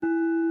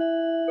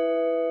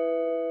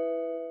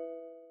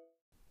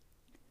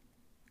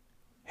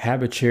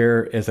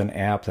HabitShare is an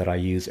app that I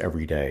use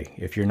every day.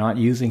 If you're not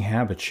using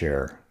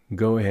HabitShare,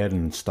 go ahead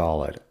and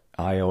install it,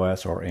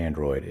 iOS or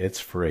Android. It's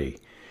free.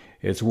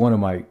 It's one of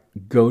my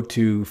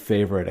go-to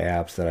favorite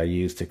apps that I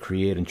use to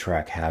create and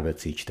track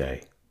habits each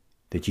day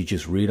that you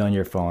just read on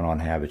your phone on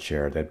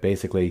HabitShare that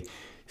basically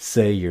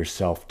say your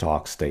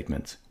self-talk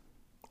statements.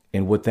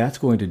 And what that's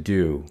going to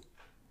do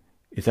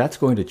is that's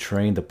going to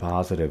train the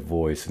positive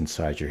voice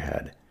inside your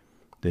head,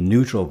 the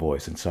neutral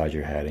voice inside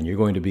your head, and you're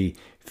going to be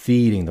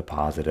feeding the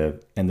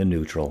positive and the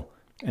neutral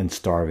and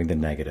starving the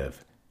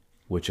negative,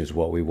 which is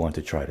what we want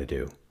to try to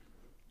do.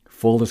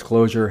 Full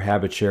disclosure,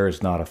 HabitShare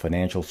is not a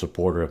financial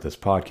supporter of this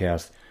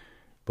podcast,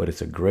 but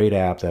it's a great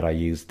app that I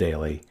use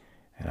daily,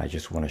 and I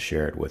just want to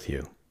share it with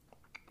you.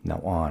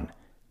 Now on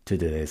to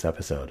today's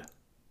episode.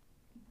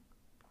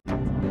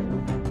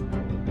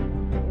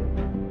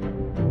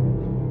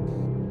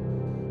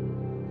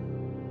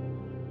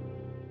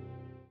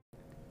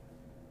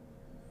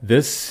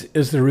 This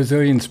is the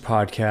Resilience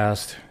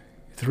Podcast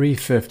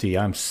 350.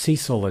 I'm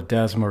Cecil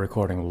Ledesma,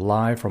 recording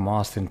live from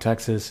Austin,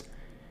 Texas.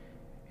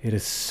 It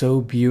is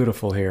so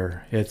beautiful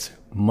here. It's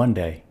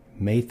Monday,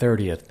 May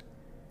 30th.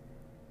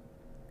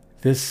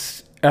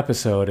 This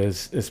episode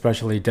is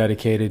especially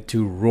dedicated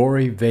to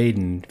Rory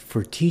Vaden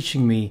for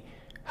teaching me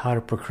how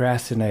to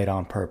procrastinate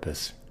on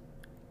purpose.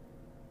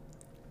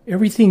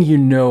 Everything you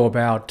know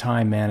about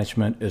time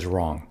management is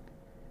wrong.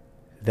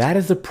 That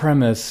is the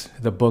premise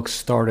the book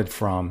started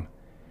from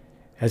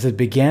as it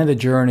began the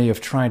journey of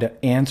trying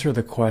to answer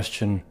the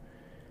question,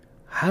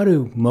 how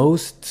do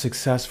most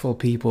successful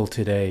people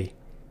today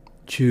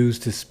choose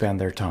to spend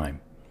their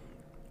time?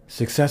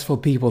 Successful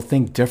people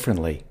think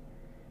differently,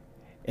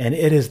 and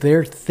it is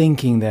their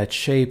thinking that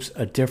shapes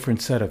a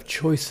different set of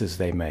choices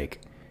they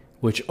make,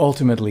 which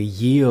ultimately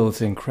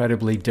yields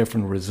incredibly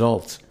different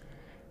results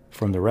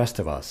from the rest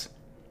of us.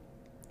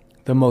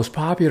 The most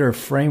popular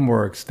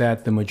frameworks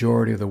that the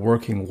majority of the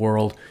working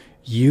world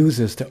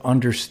uses to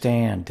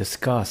understand,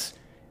 discuss,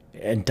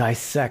 and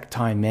dissect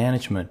time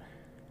management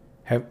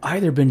have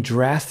either been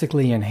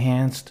drastically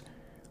enhanced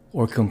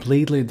or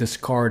completely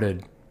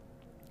discarded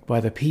by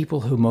the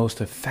people who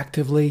most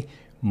effectively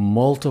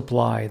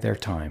multiply their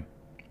time.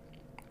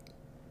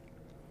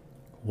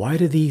 Why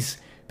do these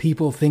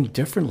people think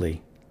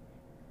differently?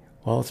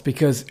 Well, it's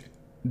because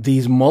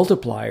these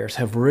multipliers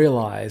have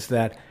realized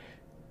that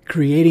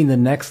creating the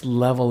next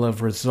level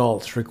of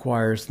results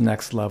requires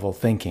next level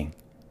thinking.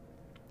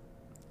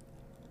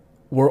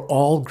 We're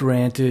all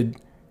granted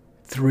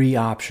three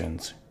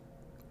options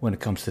when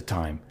it comes to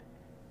time.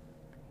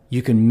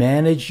 You can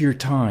manage your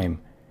time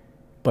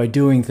by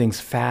doing things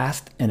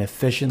fast and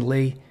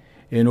efficiently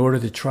in order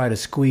to try to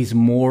squeeze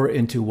more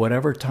into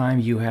whatever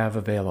time you have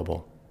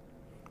available.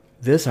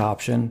 This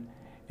option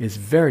is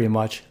very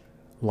much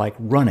like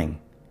running.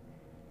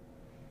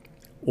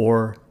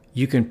 Or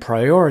you can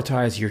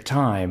prioritize your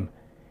time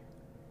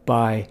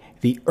by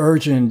the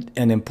urgent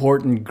and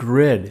important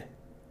grid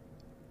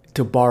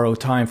to borrow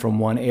time from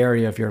one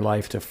area of your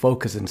life to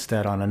focus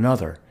instead on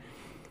another.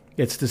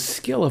 It's the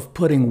skill of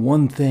putting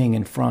one thing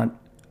in front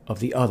of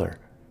the other.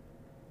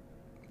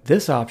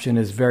 This option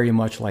is very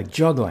much like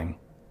juggling.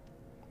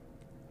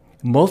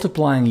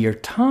 Multiplying your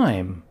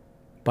time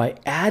by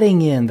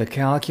adding in the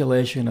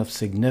calculation of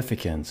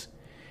significance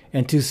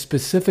and to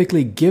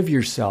specifically give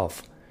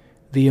yourself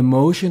the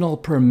emotional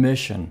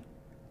permission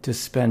to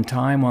spend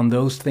time on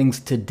those things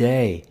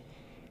today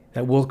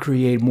that will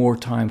create more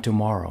time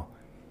tomorrow.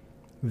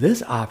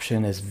 This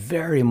option is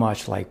very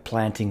much like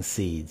planting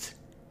seeds.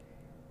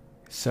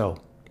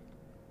 So,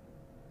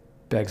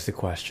 begs the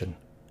question,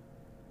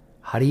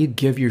 how do you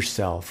give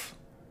yourself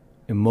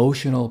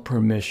emotional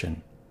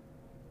permission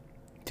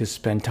to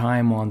spend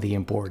time on the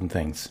important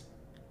things?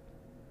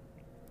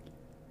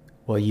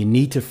 Well, you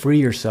need to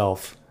free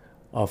yourself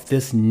of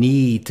this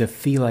need to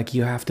feel like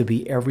you have to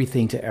be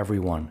everything to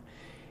everyone.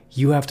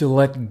 You have to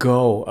let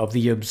go of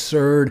the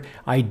absurd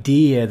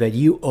idea that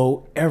you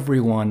owe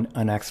everyone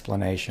an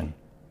explanation.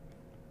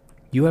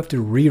 You have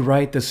to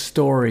rewrite the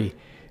story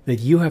that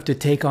you have to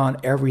take on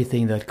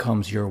everything that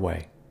comes your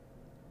way.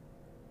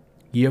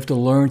 You have to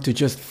learn to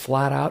just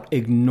flat out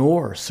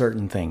ignore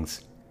certain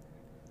things.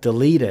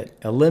 Delete it,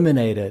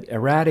 eliminate it,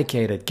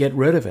 eradicate it, get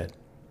rid of it.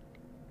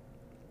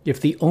 If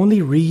the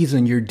only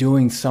reason you're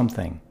doing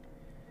something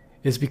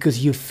is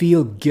because you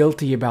feel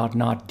guilty about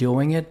not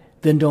doing it,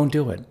 then don't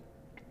do it.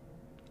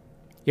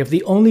 If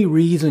the only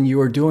reason you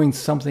are doing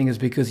something is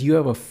because you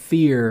have a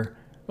fear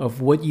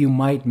of what you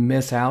might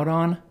miss out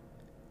on,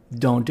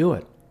 don't do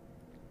it.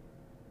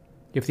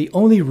 If the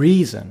only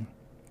reason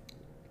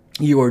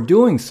you are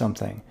doing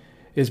something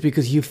is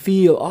because you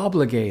feel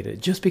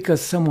obligated just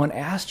because someone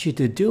asked you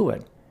to do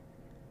it,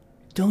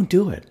 don't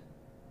do it.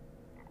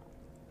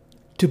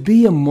 To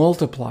be a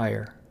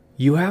multiplier,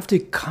 you have to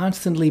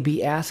constantly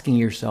be asking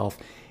yourself,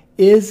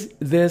 is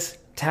this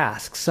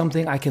task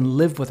something I can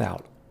live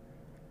without?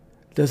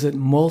 Does it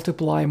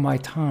multiply my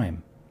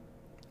time?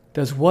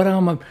 Does what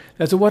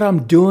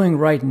I'm doing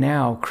right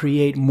now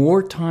create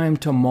more time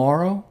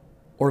tomorrow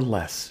or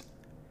less?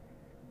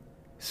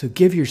 So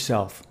give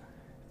yourself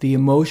the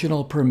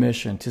emotional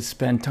permission to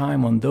spend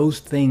time on those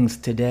things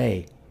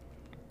today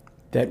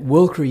that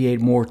will create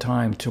more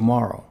time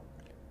tomorrow.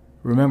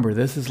 Remember,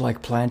 this is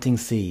like planting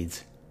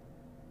seeds.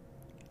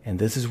 And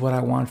this is what I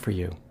want for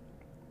you.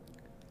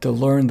 To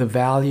learn the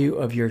value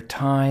of your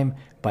time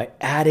by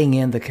adding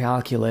in the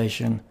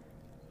calculation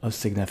of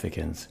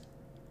significance.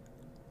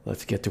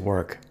 Let's get to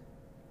work.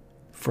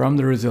 From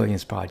the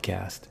Resilience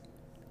Podcast,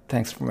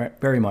 thanks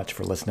very much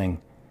for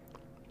listening,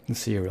 and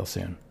see you real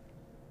soon.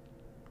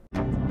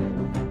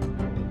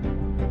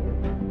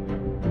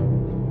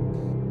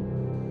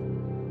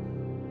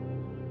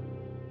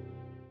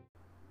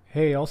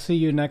 Hey, I'll see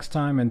you next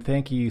time, and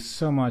thank you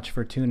so much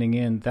for tuning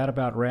in. That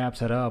about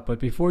wraps it up. But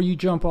before you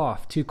jump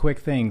off, 2 quick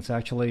things,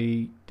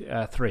 actually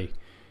 3.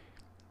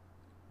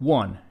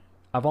 1,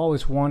 I've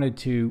always wanted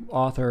to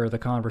author the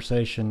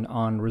conversation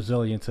on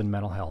resilience and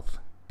mental health,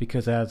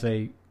 because as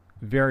a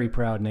very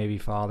proud Navy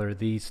father,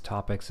 these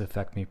topics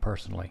affect me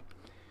personally.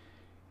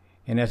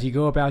 And as you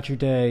go about your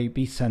day,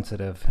 be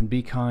sensitive and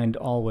be kind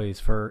always,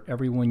 for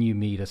everyone you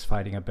meet is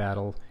fighting a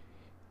battle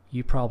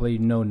you probably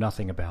know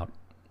nothing about.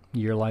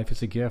 Your life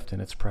is a gift,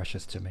 and it's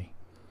precious to me.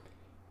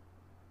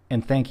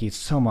 And thank you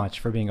so much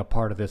for being a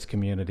part of this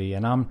community.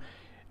 And I'm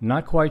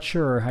not quite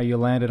sure how you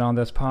landed on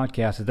this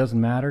podcast. It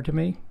doesn't matter to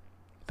me.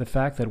 The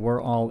fact that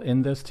we're all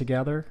in this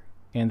together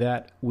and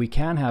that we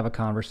can have a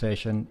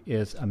conversation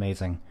is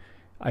amazing.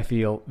 I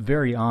feel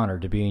very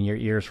honored to be in your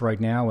ears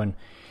right now, and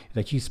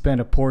that you spend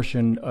a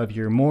portion of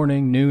your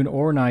morning, noon,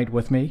 or night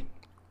with me.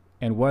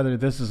 And whether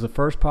this is the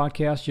first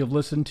podcast you've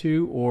listened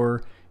to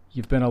or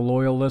you've been a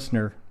loyal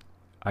listener,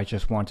 I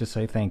just want to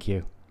say thank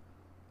you.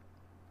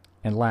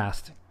 And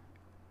last,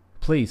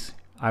 please,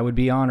 I would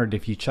be honored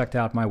if you checked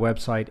out my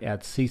website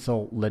at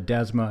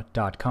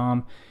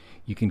cecilledesma.com.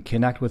 You can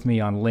connect with me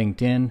on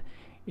LinkedIn.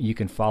 You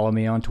can follow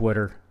me on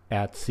Twitter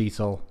at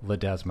Cecil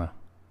Ledesma.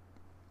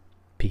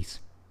 Peace.